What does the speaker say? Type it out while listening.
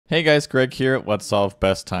Hey guys, Greg here. Let's solve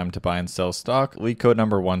best time to buy and sell stock, Leetcode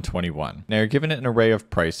number 121. Now you're given an array of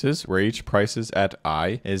prices where each prices at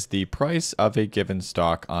I is the price of a given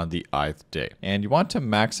stock on the ith day. And you want to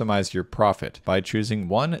maximize your profit by choosing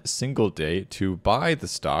one single day to buy the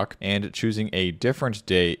stock and choosing a different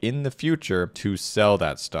day in the future to sell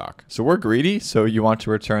that stock. So we're greedy, so you want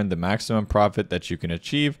to return the maximum profit that you can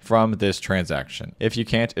achieve from this transaction. If you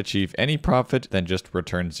can't achieve any profit, then just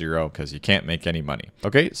return 0 because you can't make any money.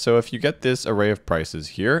 Okay, so if you get this array of prices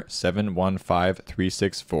here, 7, 1, 5, 3,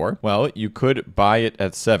 6, 4, well, you could buy it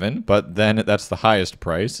at 7, but then that's the highest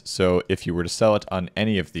price. So if you were to sell it on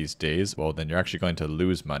any of these days, well, then you're actually going to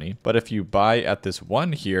lose money. But if you buy at this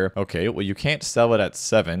 1 here, okay, well, you can't sell it at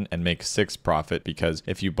 7 and make 6 profit because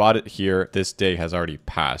if you bought it here, this day has already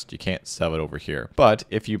passed. You can't sell it over here. But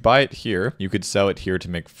if you buy it here, you could sell it here to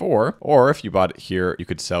make 4, or if you bought it here, you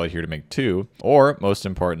could sell it here to make 2, or most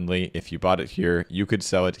importantly, if you bought it here, you could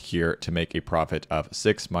sell it here to make a profit of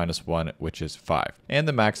 6 minus 1, which is 5. And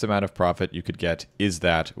the max amount of profit you could get is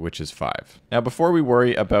that, which is 5. Now, before we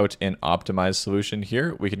worry about an optimized solution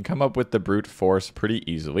here, we can come up with the brute force pretty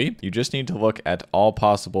easily. You just need to look at all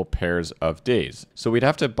possible pairs of days. So we'd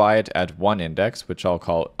have to buy it at one index, which I'll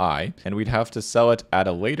call I, and we'd have to sell it at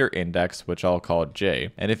a later index, which I'll call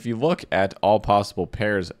J. And if you look at all possible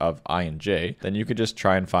pairs of I and J, then you could just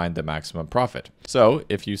try and find the maximum profit. So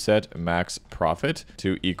if you set max profit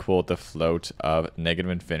to equal the float of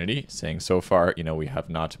negative infinity, saying so far, we have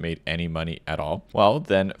not made any money at all. Well,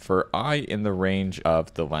 then for I in the range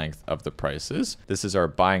of the length of the prices, this is our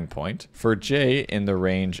buying point. For J in the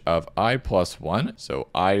range of I plus 1, so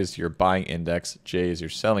I is your buying index, J is your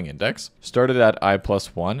selling index, started at I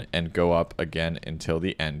plus 1 and go up again until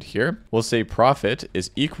the end here. We'll say profit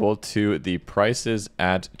is equal to the prices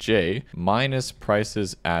at J minus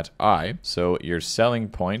prices at I. So your selling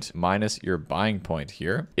point minus your buying point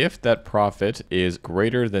here. If that profit is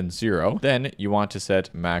greater than 0, then you want to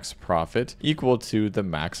set max profit equal to the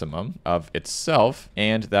maximum of itself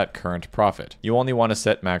and that current profit. You only want to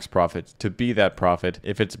set max profit to be that profit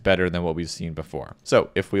if it's better than what we've seen before. So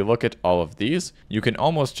if we look at all of these, you can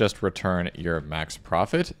almost just return your max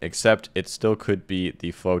profit, except it still could be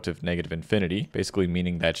the float of negative infinity, basically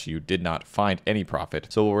meaning that you did not find any profit.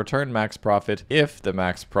 So we'll return max profit if the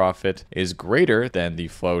max profit is greater than the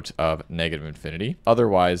float of negative infinity.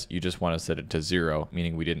 Otherwise, you just want to set it to 0,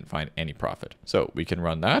 meaning we didn't find any profit. So we can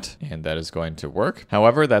run that, and that is going to work.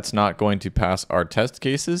 However, that's not going to pass our test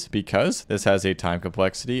cases because this has a time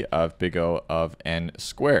complexity of big O of n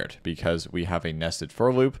squared. Because we have a nested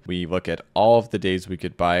for loop, we look at all of the days we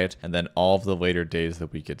could buy it, and then all of the later days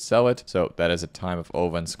that we could sell it. So that is a time of O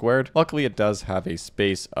of n squared. Luckily, it does have a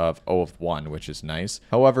space of O of 1, which is nice.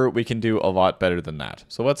 However, we can do a lot better than that.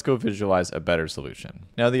 So let's go visualize a better solution.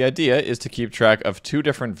 Now, the idea is to keep track of two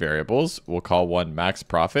different variables. We'll call one max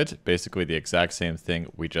profit, basically the exact same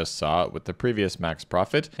thing we just saw with the previous max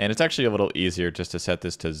profit. And it's actually a little easier just to set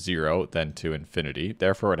this to 0 than to infinity.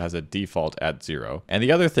 Therefore, it has a default at 0. And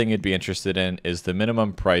the other thing you'd be interested in is the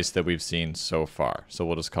minimum price that we've seen so far. So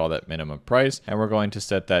we'll just call that minimum price, and we're going to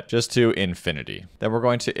set that just to infinity. Then we're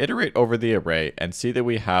going to iterate over the array and see that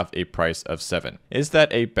we have a price of 7. Is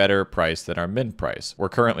that a better price than our min price? We're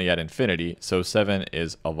currently at infinity, so 7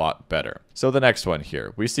 is a lot better. So the next one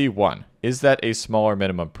here, we see 1. Is that a smaller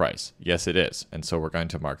minimum price? Yes, it is. And so we're going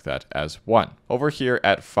to mark that as 1. Over here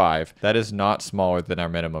at 5, that is not smaller than our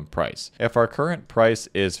minimum price. If our current price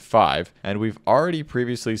is 5, and we've already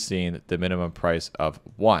previously seen the minimum price of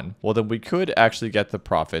 1, well, then we could actually get the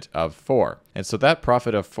profit of 4. And so that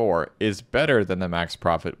profit of 4 is better than the max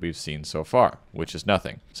profit we've seen so far, which is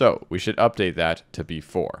nothing. So we should update that to be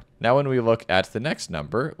 4. Now, when we look at the next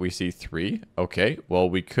number, we see 3. Okay, well,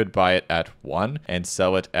 we could buy it at 1 and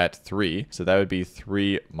sell it at 3. So that would be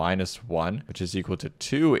 3 minus 1, which is equal to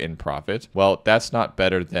 2 in profit. Well, that's not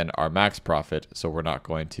better than our max profit, so we're not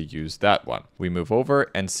going to use that one. We move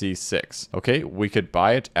over and see 6. Okay, we could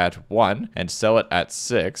buy it at 1 and sell it at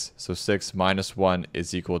 6. So 6 minus 1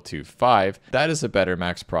 is equal to 5. That is a better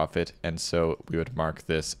max profit, and so we would mark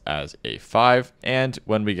this as a 5. And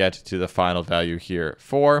when we get to the final value here,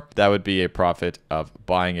 4, that would be a profit of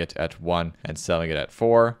buying it at 1 and selling it at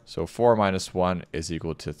 4. So 4 minus 1 is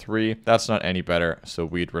equal to 3. That's not any better, so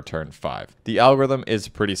we'd return 5. The algorithm is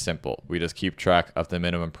pretty simple. We just keep track of the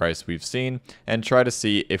minimum price we've seen and try to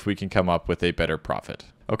see if we can come up with a better profit.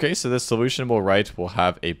 Okay, so this solution we'll write will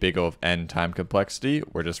have a big O of n time complexity.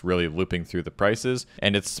 We're just really looping through the prices,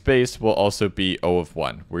 and its space will also be O of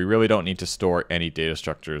 1. We really don't need to store any data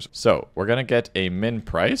structures. So we're going to get a min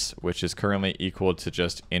price, which is currently equal to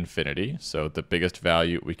just infinity, so the biggest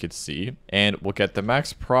value we could see, and we'll get the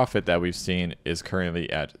max profit that we've seen is currently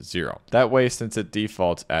at 0. That way, since it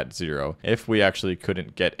defaults at 0, if we actually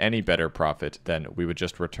couldn't get any better profit, then we would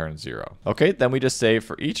just return 0. Okay, then we just say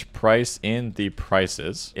for each price in the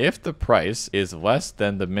prices, if the price is less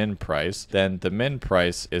than the min price, then the min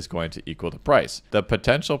price is going to equal the price. The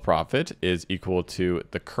potential profit is equal to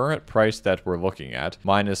the current price that we're looking at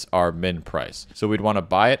minus our min price. So we'd want to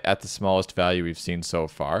buy it at the smallest value we've seen so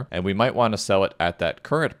far, and we might want to sell it at that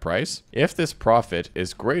current price. If this profit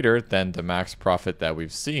is greater than the max profit that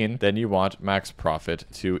we've seen, then you want max profit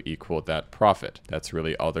to equal that profit. That's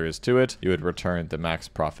really all there is to it. You would return the max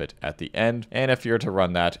profit at the end, and if you're to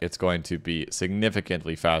run that, it's going to be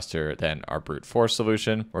significantly faster than our brute force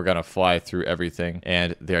solution. We're going to fly through everything,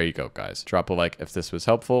 and there you go, guys. Drop a like if this was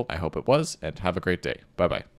helpful. I hope it was, and have a great day. Bye-bye.